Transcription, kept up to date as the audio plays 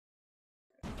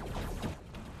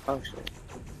Oh shit.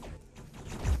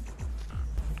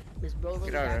 This bro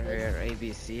really Get out that of good? here,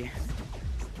 ABC.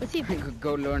 Let's see.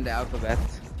 Go learn the alphabet.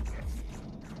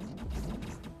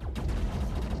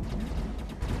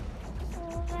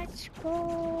 Let's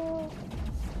go.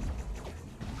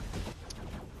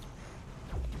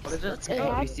 What is Let's it? go.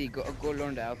 ABC, go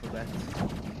learn the alphabet.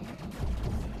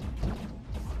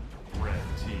 Red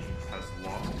team has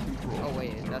lost control. Oh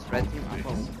wait, that's red team. I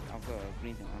thought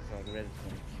green team. I thought red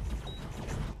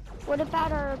team. What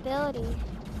about our ability?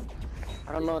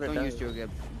 I don't know what it Don't does. use your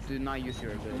do not use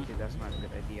your ability. That's not a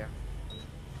good idea.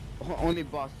 Only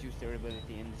boss use their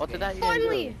ability in this What game. did that even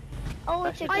Finally! do? Oh,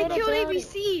 it's a I good killed ability.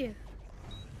 ABC.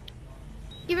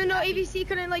 Even though ABC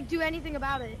couldn't like do anything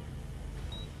about it.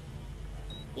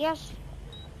 Yes.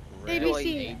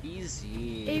 ABC.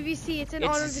 ABC. ABC, it's an It's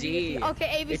honor to Z. be with you.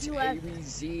 Okay, ABC It's left.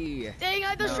 ABC. Dang,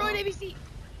 I destroyed No. ABC.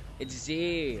 It's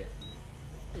Z.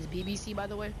 Is BBC by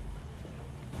the way?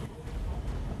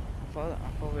 I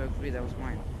thought we agreed that was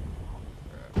mine.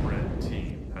 Red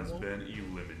team has been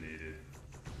eliminated.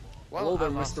 Well, Hello I there,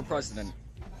 lost Mr. President.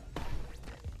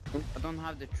 I don't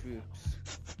have the troops.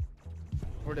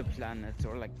 Or the planets,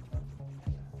 or like...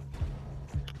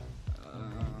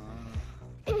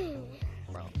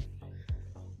 Bro.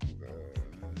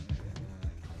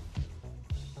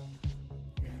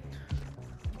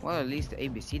 Well, at least the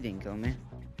ABC didn't kill me.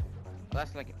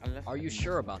 That's like... I left Are you the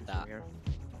sure about that? here.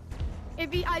 I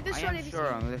I destroyed am ABC.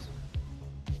 sure on this.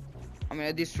 I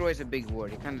mean, destroy is a big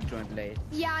word. He kind of joined late.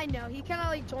 Yeah, I know. He kind of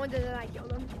like joined it and I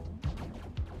killed him.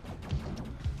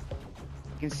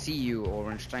 I can see you,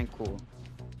 Orange. Thank cool.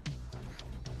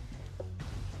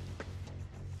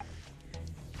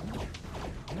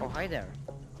 Oh, hi there.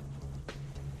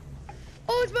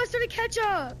 Oh, it's Mustard and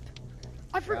Ketchup.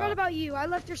 I forgot Yeah. about you. I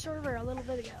left your server a little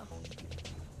bit ago.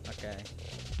 Okay.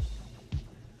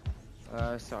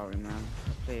 Sorry, man.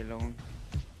 I play alone.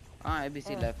 Ah,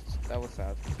 ABC left. That was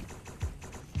sad.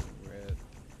 Rip.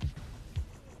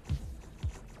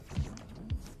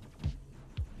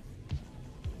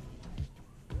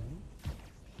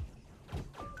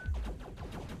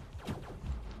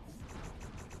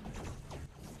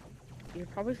 You're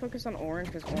probably focused on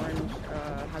Orange because Orange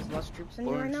has less troops in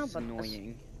here right Orange now, is but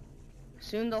annoying.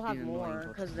 soon they'll have He's annoying, more but-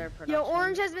 because they're production. Yo,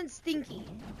 Orange has been stinky.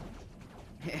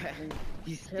 Yeah,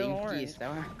 he's Kill stinky. Orange. Is that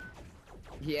one?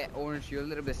 Yeah, Orange, you're a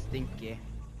little bit stinky.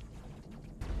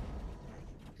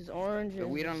 Because Orange But is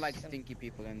we don't like just- stinky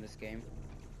people in this game.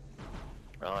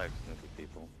 I like sneaky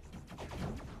people.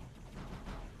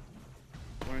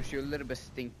 Orange, you're a little bit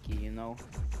stinky, you know?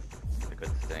 It's a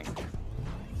good thing.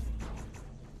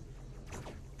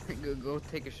 Go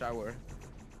take a shower.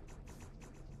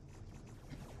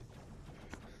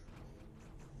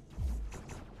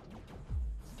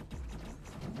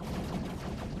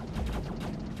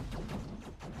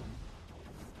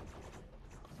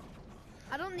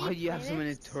 I don't need Why do you have so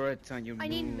many planets. turrets on your moons? I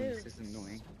need moons. This is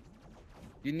annoying.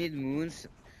 You need moons?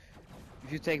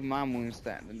 If you take my moons,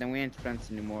 then we ain't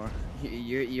friends anymore.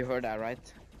 You heard that,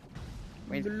 right?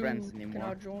 We ain't Blue, friends Can I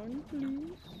anymore. join,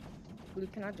 please? Blue,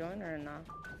 can I join or not?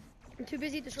 I'm too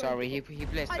busy destroying Sorry, people. he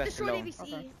plays I best destroyed alone. ABC.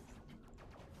 Okay.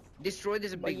 Destroyed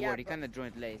is a But big yeah, word. He but- kind of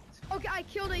joined late. Okay, I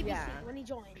killed ABC Yeah. when he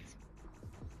joined.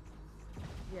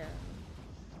 Yeah.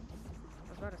 I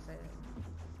was about to say it.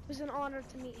 It was an honor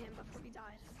to meet him before he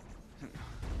died.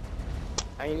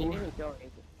 I mean, you didn't kill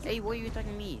anything. Hey, why are you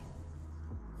attacking me?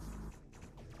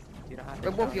 You don't have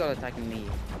We're to both kill y'all attacking me.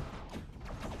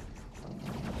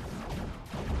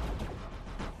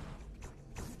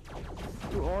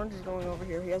 Ooh, Orange is going over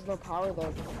here. He has no power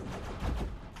though.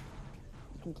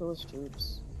 He can kill his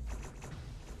troops.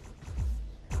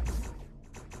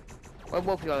 Why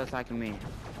both y'all attacking me?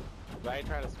 Why you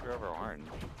trying to screw over Orange?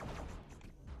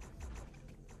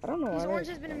 I don't know Because why. Orange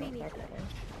they- has been a they're meanie attacking today.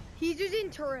 Orange. He's using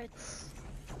turrets.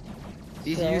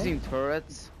 He's So? using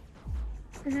turrets.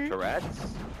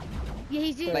 Tourette's? Yeah,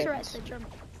 he's using Like- turrets, Centrum.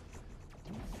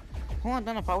 Hold on,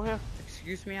 done a power here.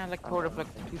 Excuse me, I like powered up like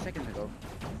 2 seconds ago.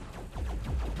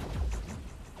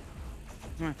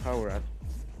 Where's my power at?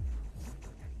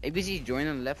 ABC joined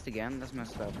and left again. That's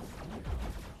messed up.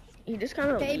 He just kind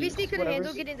of. Okay, ABC couldn't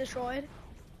handle getting destroyed.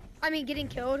 I mean, getting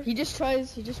killed. He just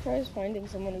tries finding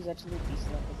someone who's actually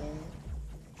decent at the game.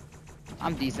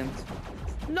 I'm decent.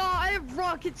 No, I have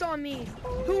rockets on me.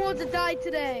 Who wants to die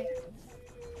today?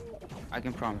 I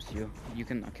can promise you. You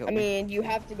cannot kill I me. mean, you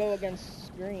have to go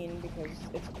against Green because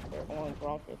it's on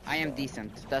rockets. I am so.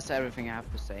 decent. That's everything I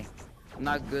have to say.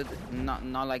 Not good. Not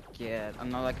like I'm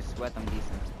not like a sweat. I'm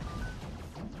decent.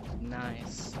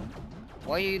 Nice.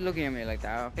 Why are you looking at me like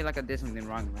that? I feel like I did something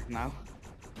wrong right now.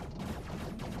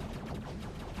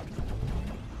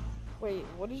 Wait,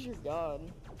 what is your god?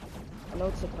 I know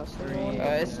it's a custom Green. one.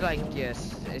 It's like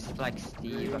yes, it's like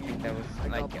Steve. I think that was I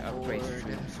like got upgrade bored.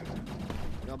 troops.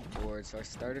 Got bored, so I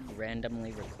started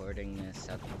randomly recording this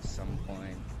at some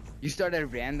point. You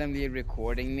started randomly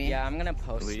recording me. Yeah, I'm gonna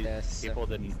post We- this. People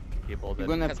didn't. People You're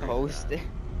didn't. gonna Because- post it.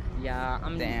 Yeah,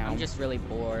 I'm Damn. just really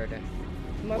bored.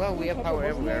 Well, we have power Wasn't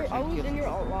everywhere, there- I so was you- in your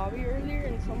lobby earlier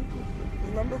and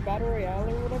remember Battle Royale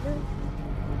or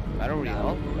whatever? Battle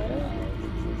Royale.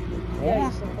 Yeah,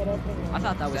 you set that up in I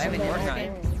thought that was Is that even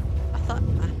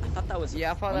Fortnite. I thought that was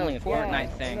Yeah, I thought that only was a Fortnite yeah,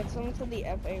 thing. And it's into the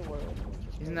FA world.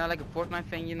 Isn't that like a Fortnite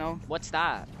thing, you know? What's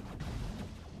that?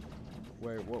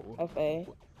 Wait, what? FA.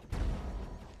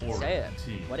 Orange Say it.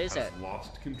 team What is has it?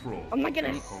 Lost control. I'm not of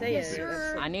gonna their home say it. base.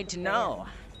 sir. I need to know.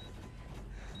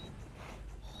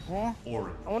 Huh?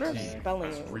 Orange I wonder if team spelling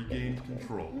has it. regained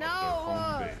control of No, their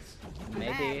home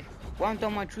base. Maybe. One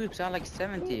of my troops are like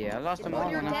 70. I lost them Oh,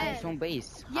 all you're on my dead. home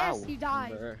base. Yes, How? you died.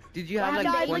 Brr. Did you I have like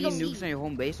died 20 like a nukes sheep. on your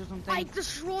home base or something? I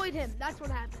destroyed him. That's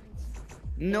what happened.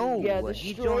 No, Yeah,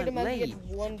 he destroyed joined him as he late. had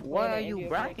one What are planet you and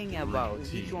bragging Green about?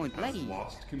 He team joined has late.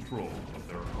 lost control of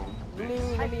their home Blue, base.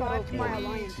 let me High five help to you. my Orange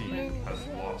alliance team friend. has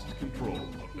lost control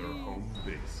of their home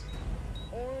base.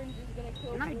 Orange is gonna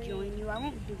kill When I green. join you, I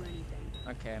won't do anything.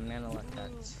 Okay, I'm gonna let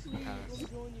that pass. I'm gonna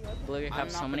join you. Blue, you I'm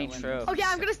have so not many gonna win. troops. Okay,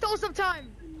 I'm gonna steal some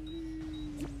time.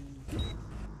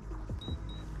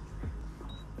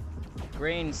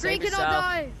 Green, Green save cannot yourself.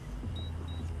 die.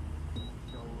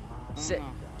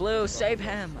 Blue, save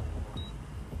him.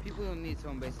 People who need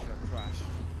home bases are trash.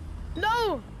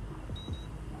 No.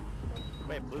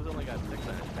 Wait, Blue's only got 6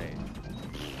 on his page.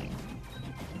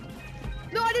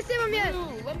 No, I didn't save him yet.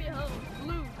 Blue, let me help.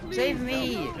 Blue, please. Save No,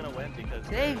 me! Blue's gonna win because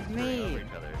Save they're me! over each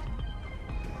other.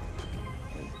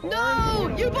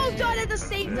 No, you both died at the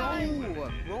same time.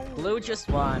 Blue just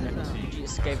won. You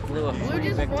just gave Blue a Blue free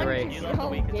just won victory. because You know the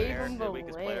y'all weakest gave player, him the the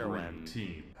weakest player win. Red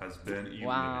team has been eliminated.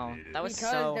 Wow, that was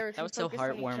Because so they were so focused on each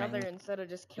other heartwarming. instead of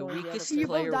just The killing the weakest You other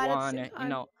both player died at the won. same You time.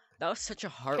 know, that was such a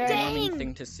heartwarming Dang.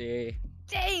 thing to see.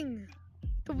 Dang.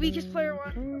 The weakest player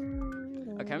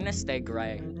won. Okay, I'm gonna stay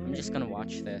gray. I'm just gonna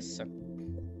watch this. So.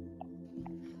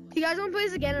 You guys want to play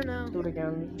this again or no? Do it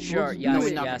again. Sure, No, yes,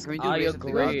 we're not. yes, Can we do I this at the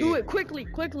agree. Do it quickly,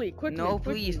 quickly, quickly. No,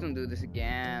 quickly. please don't do this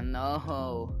again.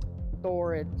 No.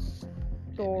 Storage.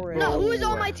 Storage. No, who is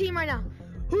on my team right now?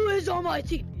 Who is on my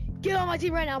team? Get on my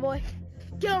team right now, boy.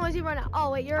 Get on my team right now.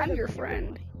 Oh wait, you're I'm a your good boy.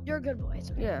 friend. You're a good boy.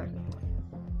 It's okay. Yeah.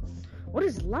 What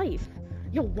is life?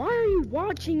 Yo, why are you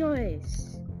watching us?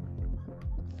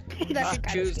 That's should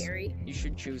kind of choose- scary. You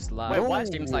should choose live. Wait, That what?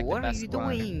 seems like the What are best you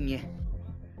one. doing?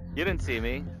 You didn't see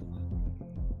me.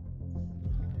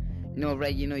 No,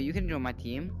 Red, you know, you can join my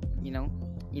team. You know?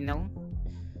 You know?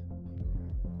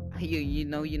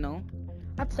 You know?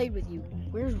 I played with you.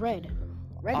 Where's Red?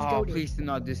 Red's Oh, goated. please do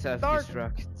not do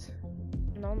self-destruct.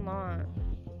 No, I'm not.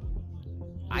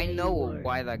 I Yeah, know you are.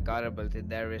 why that god ability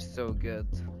there is so good.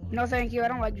 No, thank you. I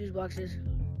don't like juice boxes.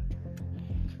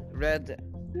 Red,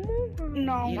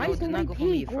 No, You Why know, is do it not like go for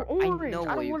me pink or for- I orange? know I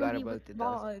what don't you want got to be about with it does.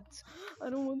 bots. I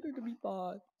don't want there to be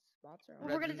bots. Bots are We're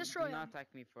Red, gonna do- destroy do not him. attack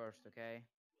me first, okay?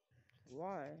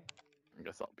 Why? I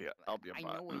guess I'll be a I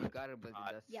bot. know what you got ability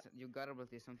Bot. does. Yep. Your god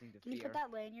ability is something to Can you fear. put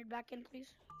that lanyard back in, please?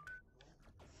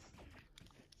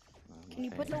 Okay. Can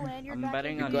you put the lanyard I'm back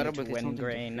betting in? Your on god you to ability is win something to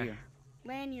green. fear.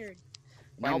 Lanyard.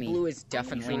 Why Now me? Blue is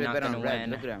definitely Should've not bet gonna on Red. win.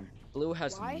 Look at him. Blue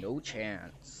has Why? no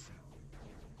chance.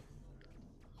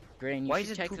 Green, you Why is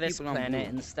should it take two this people on planet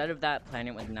Blue? instead of that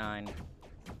planet with 9.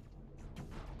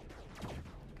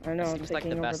 I know. I'm Seems like the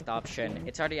taking over best option. picture.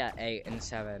 It's already at 8 and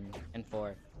 7 and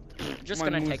 4. Just My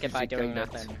gonna moose take it is by a doing killer.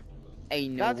 nothing.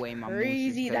 Ain't no That's way my moose crazy.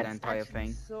 is killed the That's entire actually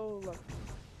thing. so lucky.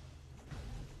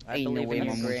 I Ain't no believe way in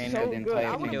my you, moose Green. is So killed the good. entire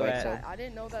I thing would by do it. itself. I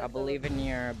didn't know that. I believe in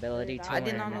your ability to I did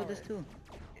win. not know this too.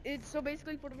 It's so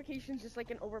basically fortification's just like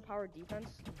an overpowered defense.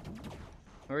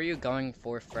 Who are you going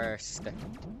for first?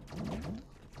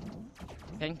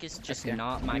 Pink is just Okay.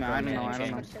 not No, I don't know, I don't micromanaging.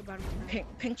 know. Let's say bye to my friend.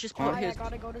 Pink just Bye, put I his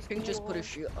gotta go to Pink just put his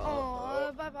school. shield.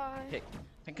 Oh, bye bye.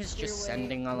 Pink is Here, just wait,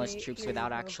 sending all his wait, troops here without you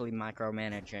go. actually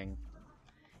micromanaging.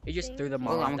 He just Thank threw them you.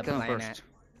 all Well, off I'm the gonna kill him planet.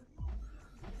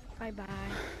 first. Bye bye.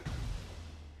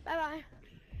 Bye bye.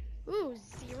 Ooh,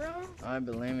 0? I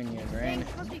believe in you, Dang, Green.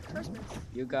 it must be Christmas.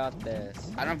 You got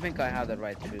this. I don't think I have the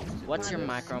right troops. to What's do your this.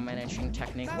 micromanaging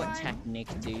technique? What Bye.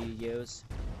 technique do you use?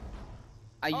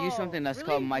 I use Oh, something that's really?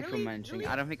 called Really? micromanaging. Really?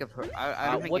 I don't think I've heard.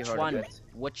 I don't think Which you've heard one? of it.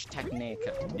 Which technique?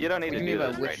 You don't need What to do you do mean by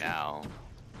this which- right now.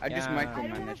 I just Yeah.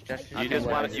 micromanage. Just You just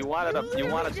wanted you wanted Just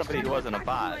somebody who trying to wasn't a attack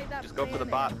bot. me like that Just go for the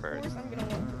planet. bot Of course first. I'm gonna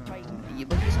want to fight. Yeah,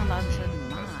 but he's on the other side of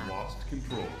the Has map. lost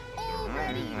control of their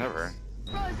Already? home Whatever.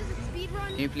 base. Bro, is this a speed run?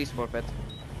 Can you please forfeit?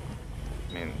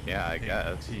 I mean, yeah, I A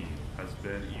guess. team has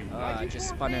been eliminated. I just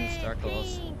spun in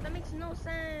circles. That makes no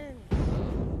sense.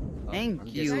 Thank I'm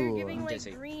you. Now dizzy. you're giving I'm like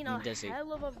dizzy. green I'm a dizzy.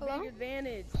 hell of a Hello? big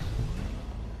advantage.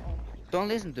 Don't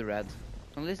listen to Red.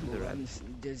 Don't listen to Red. I'm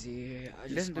dizzy. I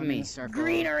just Listen to spun me. in circles.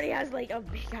 Green already has like a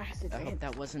big ass I hope advantage.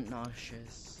 that wasn't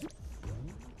nauseous.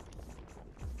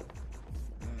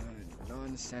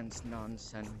 Nonsense,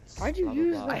 nonsense. Why'd you blah, blah,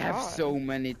 use blah. that? I have God. so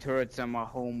many turrets on my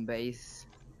home base.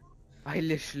 I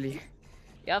literally.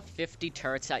 You have 50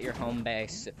 turrets at your home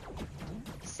base.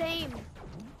 Same.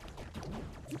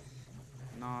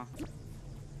 Nah.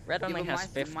 Red only Even has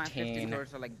my 15 15.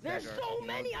 turrets are like There's beggars, so you know?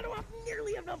 many. I don't have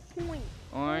nearly enough points.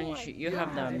 Orange, my you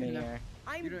have the God. mirror.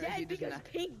 I'm You don't- he dead doesn't because have-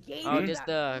 Pink gave Oh, me does that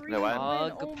the green The what? win.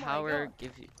 hog Oh my power God.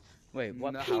 give you? Wait,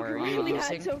 what No. Pink power are you really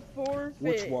had using? to forfeit.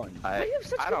 Which one? Why do you have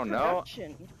such I good don't know.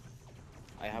 production?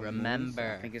 I have Remember.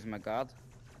 moons. I think it's my god.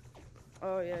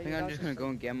 Oh yeah, I think I'm just gonna go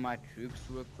and get my troops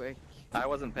real quick. I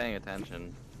wasn't paying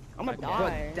attention. I'm gonna But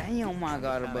die. But damn, I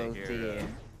got Kinda about here, the.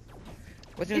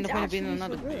 What's in the It's point of being actually so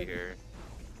another? good. Here.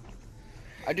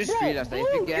 I just Bro, realized that Blue,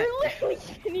 if you get. you're literally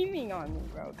scheming on me,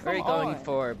 bro. Come Are you going on.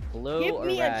 for blue Give or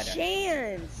me red? a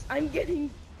chance. I'm getting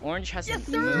Orange hasn't Yes,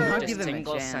 sir. moved Not a even a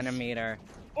single chance. centimeter.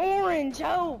 orange.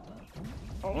 Help.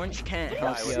 Orange can't They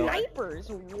help have I would- you. snipers.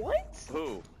 What?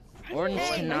 Who? Orange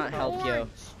Hey, cannot help you.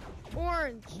 orange.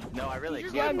 Orange. No, I really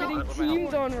You're Yeah, can't. I'm going getting for my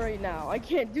teamed on right now. I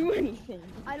can't do anything.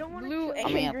 I don't want to Blue kill and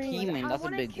I mean, green. teaming, I that's a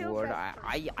wanna big kill word. Red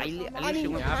I literally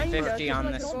You went have for kinda, 50 just on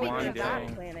like this don't make one it a bad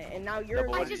thing. planet, and now No, you're. but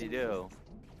what just- did you do?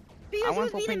 Because went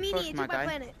it for was being pink a meanie first, and my took my guy.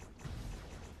 planet.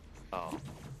 Oh.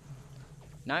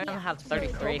 Now you only have So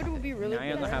 33. COVID would be really Now you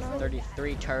good only right have now.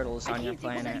 33 turtles on your I can't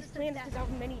take planet. this planet because how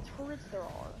many turrets there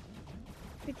are.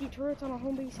 50 turrets on a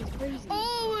home base is crazy.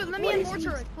 Oh, let me What add is more he-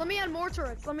 turrets. Let me add more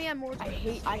turrets. Let me add more I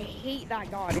turrets. hate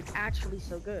that god. It's actually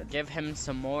so good. Give him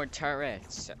some more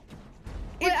turrets.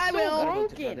 It's I so will.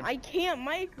 broken. I can't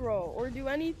micro or do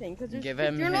anything because there's Give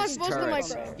him You're not his supposed to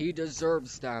turrets. micro. He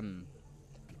deserves them.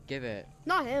 Give it.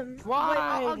 Not him. Why? Wait,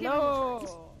 I'll give him more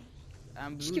turrets. No.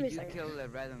 Just Blue, give me a you second. kill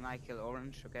red and I kill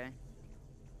orange, okay?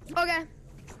 Okay.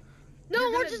 No,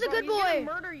 You're Orange gonna- is a bro, good he's gonna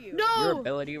boy. murder you. Your No.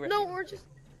 ability. No, Orange is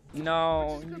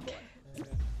No. a good boy.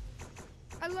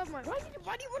 I love my.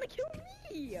 Why do you want to kill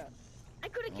me? I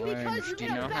could have killed you Orange, because you do you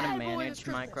got know a how to bad boy this manage,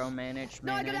 Christmas. micromanage,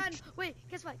 No, I gotta add. manage? Wait,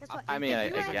 guess what? Guess what? I mean, I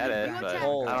You had- get it, you had but to-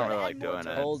 Hold. I don't really add like more doing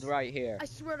turrets. it. Hold right here. I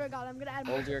swear to God, I'm gonna add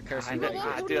more. Hold your cursor I You know, know right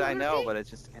what? here. dude, I know, see? but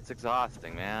it's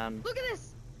exhausting, man. Look at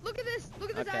this. Look at this.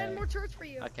 Look at this. I Okay. added more turrets for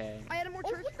you. Okay. I added more Oh,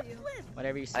 turrets what for the you. flip?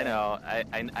 Whatever you say. I know.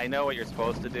 I know what you're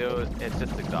supposed to do. It's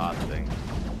just exhausting.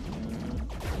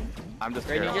 I'm just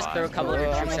Green, here you to just threw a watch. couple of your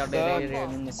Oh, troops my out God.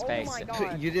 in the space. Oh my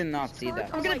God. You did not see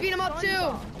that. I'm gonna beat him up too.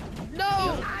 You're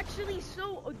No. actually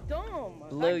so dumb.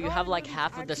 Blue, That you have god like was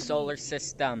half of the actually solar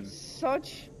system.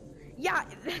 Such. Yeah,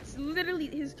 that's literally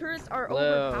his turrets are Blue,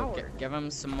 overpowered. give him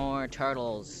some more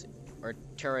turtles. Or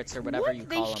turrets, or whatever What? you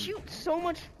call They them. shoot so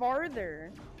much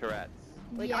farther. Tourette's.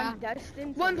 Like Yeah. I'm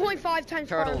destined. to 1.5 times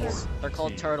farther. Turtles. They're called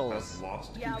Team turtles. has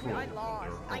lost Yeah, but control I of lost.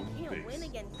 their I home can't base. win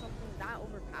against something that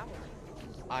overpowered.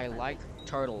 It's just- I like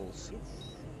turtles.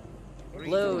 it's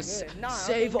Blue, so good. Nah,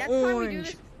 save next time we do Orange.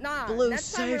 this- Nah, Blue,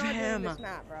 next time we're save not doing him. this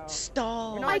map, bro.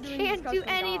 Stop. We're not I doing can't this do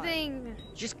custom god. anything.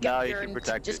 Just No, get you your, can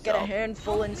protect just get a yourself.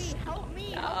 handful and Help me,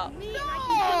 Stop. help me, and No! I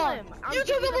can kill him. I'm You took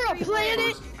giving over a free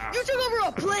planet. First You took over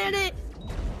a planet.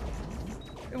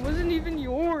 It wasn't even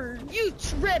yours. You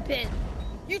tripping.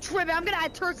 You tripping. I'm gonna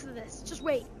add turrets to this. Just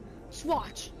wait. Just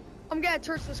watch. I'm gonna add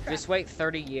turrets to this crap. just wait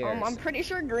 30 years. I'm pretty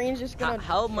sure Green's just gonna.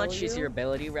 How kill much is you. your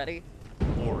ability ready?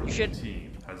 Orange should-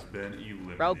 team has been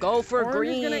eliminated. Bro, go for Orange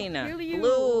is green. gonna kill you.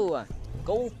 Blue.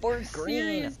 Go for green.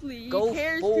 Seriously, Go he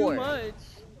cares for too much.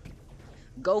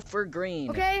 Go for green.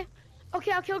 Okay.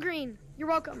 Okay, I'll kill green. You're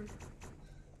welcome.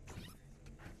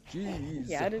 Jeez.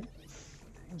 Yeah, dude.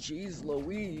 Jeez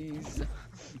Louise.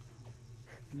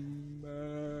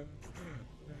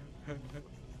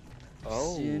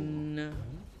 Oh. Sin.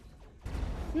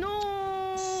 No,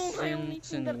 I only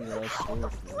Sin think that. How the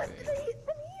was flip did I hit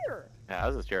from here? Yeah, I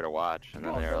was just here to watch, and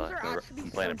then Bro, they were those like, are they were actually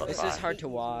complaining so about This the is bot. hard to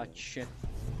watch.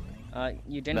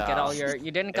 You didn't No. get all your.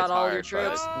 You didn't It's got all your hard, but-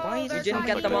 troops. Why is Oh, You there didn't so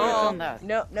get much them turrets all. on that?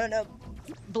 No, no, no.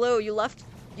 Blue, you left.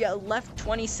 You left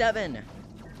 27.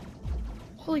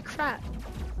 Holy crap.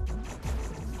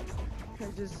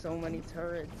 There's just so many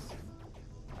turrets.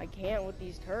 I can't with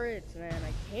these turrets, man.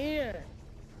 I can't.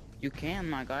 You can,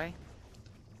 my guy.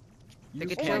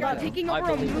 Take a Oh my chance. god, though. taking I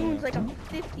over a believe in moon's you. like a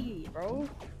 50, bro.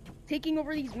 Taking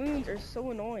over these moons are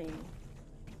so annoying.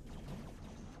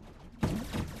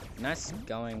 Nice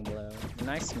going, Blue.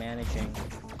 Nice managing.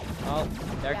 Oh,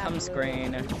 there Yeah, comes Blue.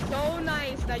 green. It's so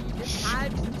nice that you just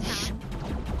had to tap.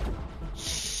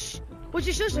 What's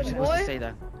your You sister, ain't supposed to boy? say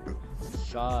that.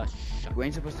 Shush. You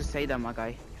ain't supposed to say that, my guy.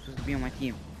 You're supposed to be on my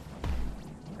team.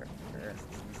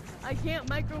 I can't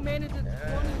micromanage a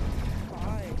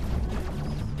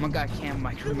 25. My guy can't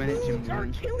micromanage him. Moons are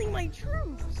killing my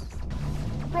troops.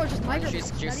 Bro, just micro.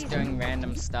 She's just doing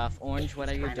random stuff. Orange, what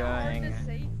are you doing?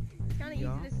 It's kind of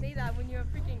easy to say that when you have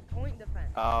freaking point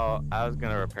defense. Oh, I was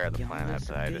gonna repair the Yeah, planet, that's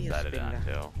but I okay, decided spin not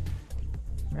that.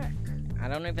 to. I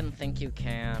don't even think you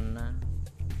can.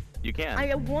 You can.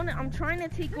 I'm trying to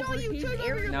take No, over you his took over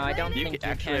area. your No, I don't You think can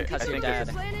you actually- can because I you're think dead.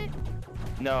 Planet?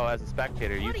 No, as a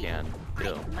spectator, you Buddy, can.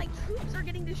 Still. My troops are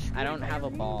getting destroyed. I don't by have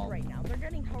your a ball. moons right now. They're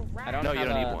getting harassed. I don't No, have you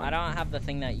don't need a- one. I don't have the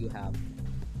thing that you have.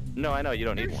 No, I know you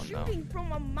don't They're need one though. shooting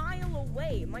from a mile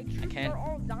away. My troops can't- are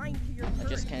all dying to your I turrets.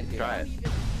 just can't do Try it.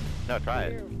 it. No, try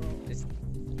it.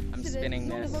 I'm spinning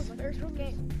this.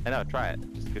 I know, try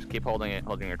it. Just keep holding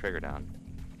your trigger down.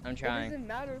 I'm It trying. doesn't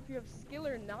matter if you have skill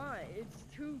or not. It's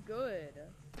too good.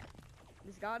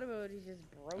 This god mode is just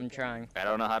broken. I'm trying. I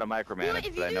don't know how to You know what, micromanage,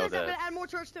 if but I you do know this, I'm that. gonna add more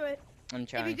turrets to it. I'm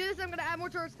If you trying. do this, I'm gonna add more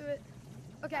turrets to it.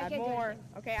 Okay, I Add can't more. do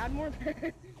it. Okay, add more. No,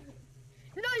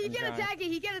 you I'm can't trying. attack it.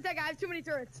 He can't attack it. I have too many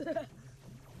turrets.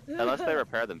 Unless they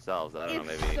repair themselves, I don't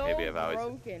know. It's Maybe so I've always.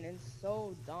 broken and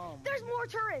so dumb. There's more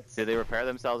turrets. Do they repair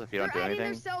themselves if you don't do They're adding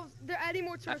anything? themselves. They're adding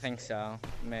more I turrets. think so.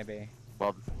 Maybe.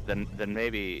 Well, then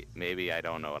maybe I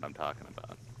don't know what I'm talking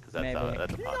about. Because that's Maybe.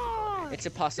 that's a possibility. No. It's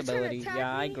a possibility. attack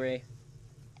Yeah, I me? agree.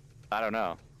 I don't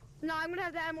know. No, I'm gonna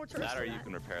have to add more turrets. That or to you that.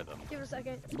 can repair them. Give it a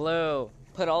second. Blue,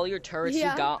 put all your turrets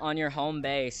Yeah. you got on your home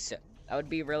base. That would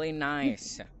be really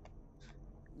nice.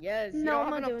 Yes, you No, don't I'm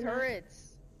have not enough doing that. turrets.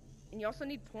 And you also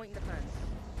need point defense.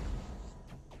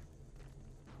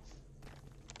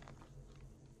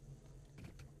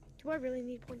 Do I really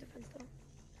need point defense though?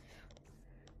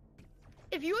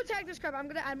 If you attack this crap, I'm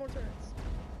gonna add more turrets.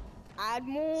 Add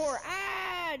more.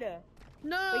 Add.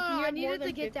 No, Wait, can you I add more needed to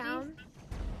than get 50? down.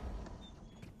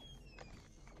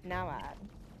 Now add.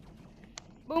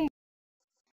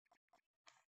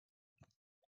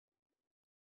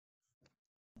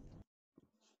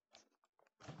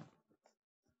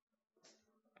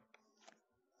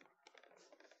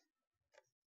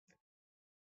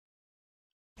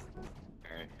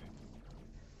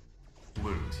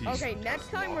 Blue team Okay, has next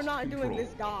time we're lost not doing control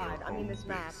this of god. their I mean home this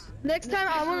map. base. Next time,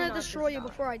 I Next want time, to not destroy this you time.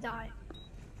 before I die.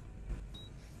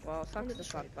 Well, sucks to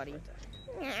destroy suck, buddy.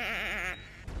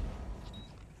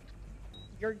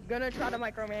 You're gonna try to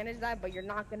micromanage that, but you're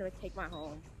not gonna take my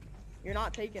home. You're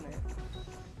not taking it.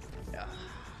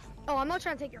 Oh, I'm not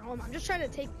trying to take your home. I'm just trying to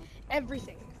take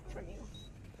everything from you.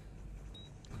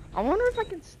 I wonder if I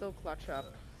can still clutch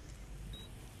up.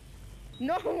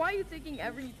 No, why are you taking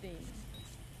everything?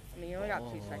 I mean, you only got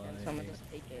 2 seconds, so I'm gonna just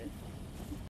take it.